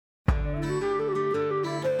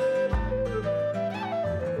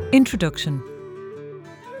Introduction.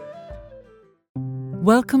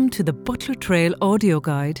 Welcome to the Butler Trail audio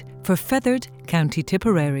guide for Fethard, County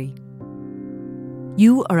Tipperary.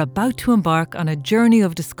 You are about to embark on a journey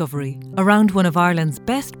of discovery around one of Ireland's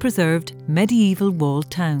best preserved medieval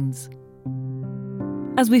walled towns.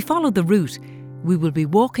 As we follow the route, we will be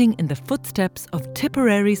walking in the footsteps of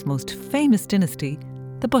Tipperary's most famous dynasty,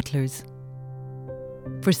 the Butlers.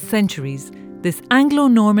 For centuries, this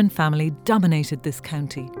Anglo-Norman family dominated this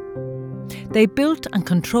county. They built and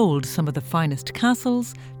controlled some of the finest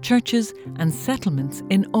castles, churches and settlements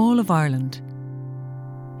in all of Ireland.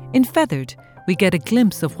 In Fethard, we get a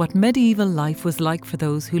glimpse of what medieval life was like for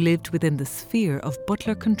those who lived within the sphere of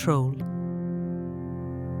Butler control.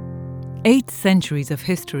 8 centuries of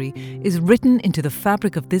history is written into the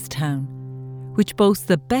fabric of this town, which boasts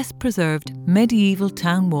the best preserved medieval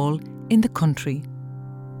town wall in the country.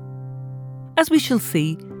 As we shall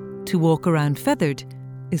see, to walk around Fethard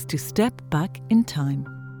is to step back in time.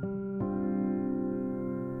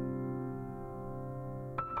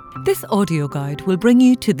 This audio guide will bring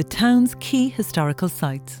you to the town's key historical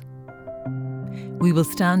sites. We will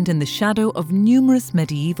stand in the shadow of numerous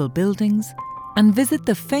medieval buildings and visit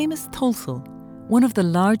the famous Thulsel, one of the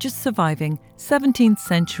largest surviving 17th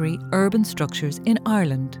century urban structures in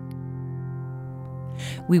Ireland.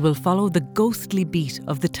 We will follow the ghostly beat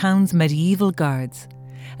of the town's medieval guards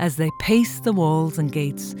as they pace the walls and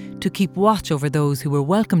gates to keep watch over those who were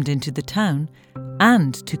welcomed into the town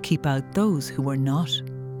and to keep out those who were not.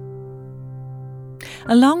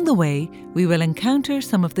 Along the way, we will encounter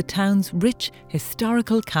some of the town's rich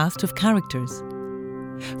historical cast of characters.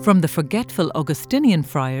 From the forgetful Augustinian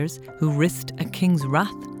friars who risked a king's wrath,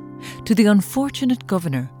 to the unfortunate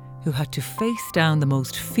governor who had to face down the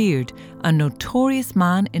most feared and notorious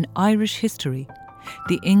man in Irish history,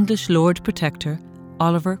 the English Lord Protector,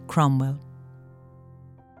 Oliver Cromwell.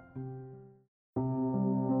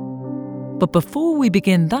 But before we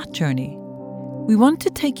begin that journey, we want to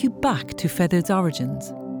take you back to Fethard's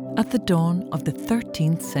origins at the dawn of the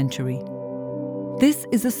 13th century. This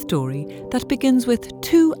is a story that begins with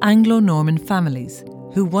 2 Anglo-Norman families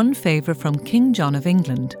who won favour from King John of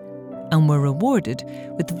England and were rewarded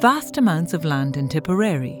with vast amounts of land in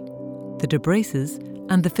Tipperary, the de Braces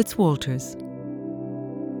and the Fitzwalters.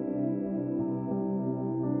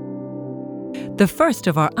 The first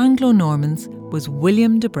of our Anglo-Normans was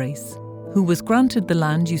William de Brace, who was granted the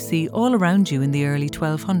land you see all around you in the early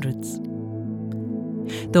 1200s.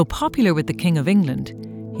 Though popular with the King of England,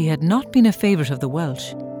 he had not been a favourite of the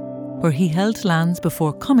Welsh, where he held lands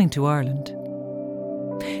before coming to Ireland.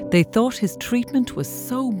 They thought his treatment was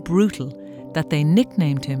so brutal that they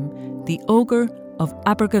nicknamed him the Ogre of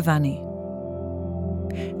Abergavenny.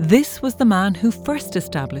 This was the man who first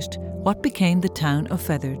established what became the town of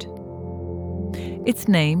Fethard. Its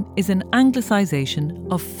name is an anglicisation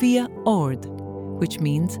of Fia Ord, which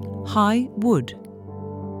means high wood.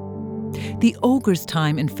 The ogre's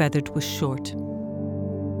time in Fethard was short.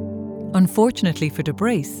 Unfortunately for de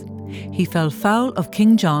Brace, he fell foul of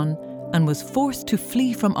King John and was forced to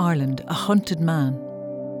flee from Ireland a hunted man.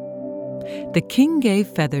 The king gave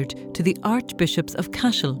Fethard to the archbishops of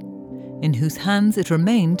Cashel, in whose hands it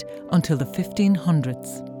remained until the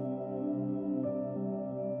 1500s.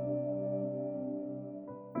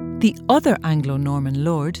 The other Anglo-Norman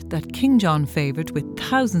lord that King John favoured with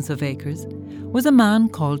thousands of acres was a man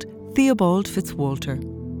called Theobald Fitzwalter.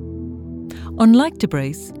 Unlike de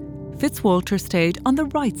Brace, Fitzwalter stayed on the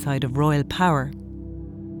right side of royal power.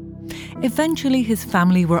 Eventually his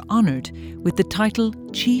family were honoured with the title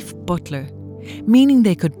Chief Butler, meaning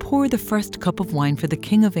they could pour the first cup of wine for the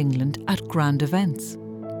King of England at grand events.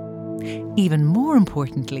 Even more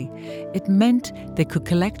importantly, it meant they could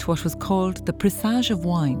collect what was called the presage of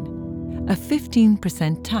wine, a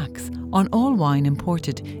 15% tax on all wine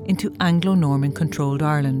imported into Anglo-Norman controlled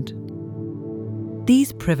Ireland.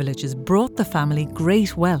 These privileges brought the family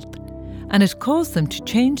great wealth, and it caused them to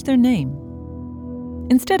change their name.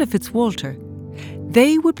 Instead of Fitzwalter,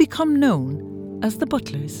 they would become known as the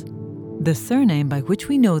Butlers, the surname by which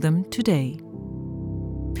we know them today.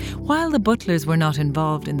 While the Butlers were not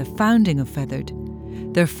involved in the founding of Fethard,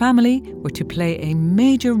 their family were to play a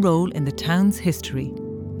major role in the town's history,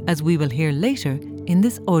 as we will hear later in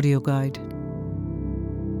this audio guide.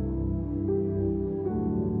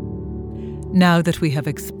 Now that we have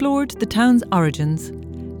explored the town's origins,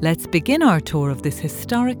 let's begin our tour of this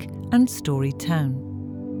historic and storied town.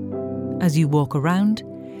 As you walk around,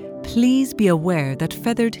 please be aware that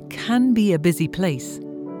Fethard can be a busy place.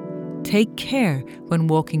 Take care when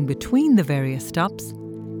walking between the various stops,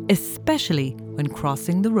 especially when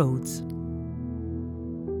crossing the roads.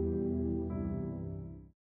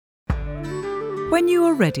 When you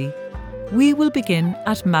are ready, we will begin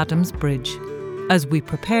at Madam's Bridge as we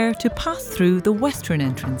prepare to pass through the western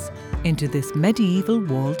entrance into this medieval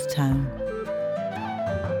walled town.